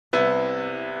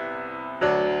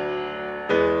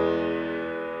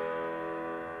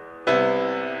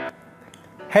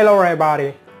Hello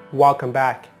everybody, welcome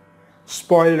back.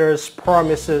 Spoilers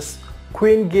promises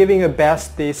Quinn giving a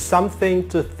bestie something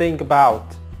to think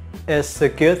about. It's a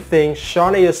good thing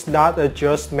Shawnee is not a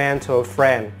judgmental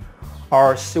friend,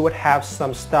 or she would have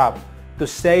some stuff to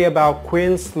say about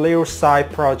Quinn's little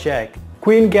side project.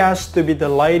 Quinn gets to be the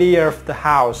lady of the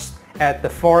house at the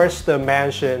Forrester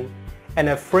mansion and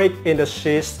a freak in the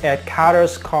sheets at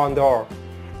Carter's condo,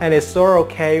 and it's all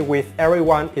okay with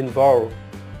everyone involved.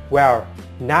 Well,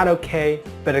 not okay,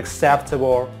 but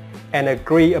acceptable and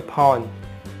agreed upon.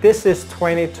 This is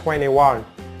 2021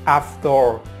 after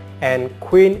all, and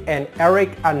Quinn and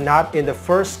Eric are not in the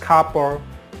first couple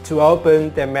to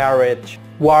open their marriage.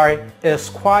 While it's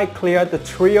quite clear the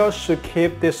trio should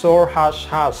keep this all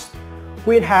hush-hush,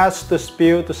 Quinn has to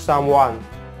spill to someone.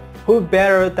 Who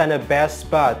better than a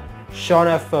best bud,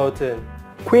 Shauna Fulton?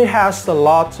 Quinn has a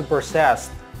lot to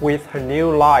process with her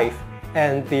new life,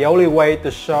 and the only way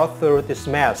to sort through this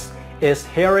mess is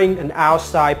hearing an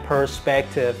outside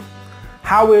perspective.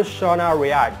 How will Shauna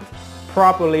react?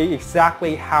 Probably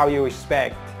exactly how you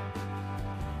expect.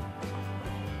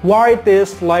 While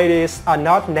these ladies are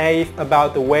not naive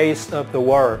about the ways of the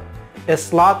world,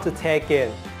 it's a lot to take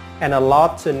in and a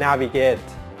lot to navigate.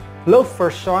 Look for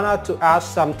Shauna to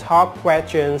ask some tough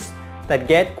questions that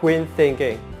get Quinn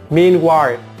thinking.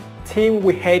 Meanwhile, Team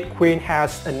We Hate Quinn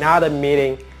has another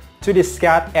meeting to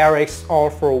discuss Eric's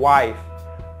awful wife.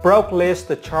 Brooke leads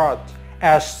the charge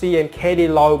as she and Katie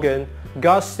Logan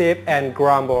gossip and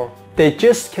grumble. They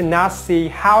just cannot see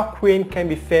how Quinn can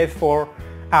be faithful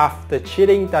after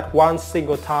cheating that one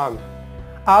single time.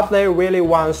 Are they really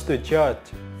ones to judge?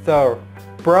 Though,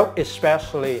 Brooke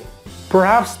especially.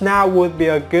 Perhaps now would be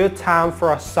a good time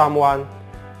for someone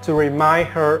to remind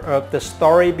her of the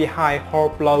story behind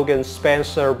Hope Logan's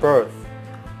Spencer birth.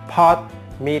 Pot,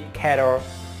 meat, cattle.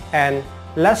 And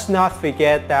let's not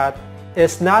forget that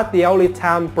it's not the only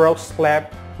time Brooke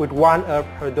slept with one of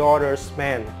her daughter's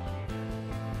men.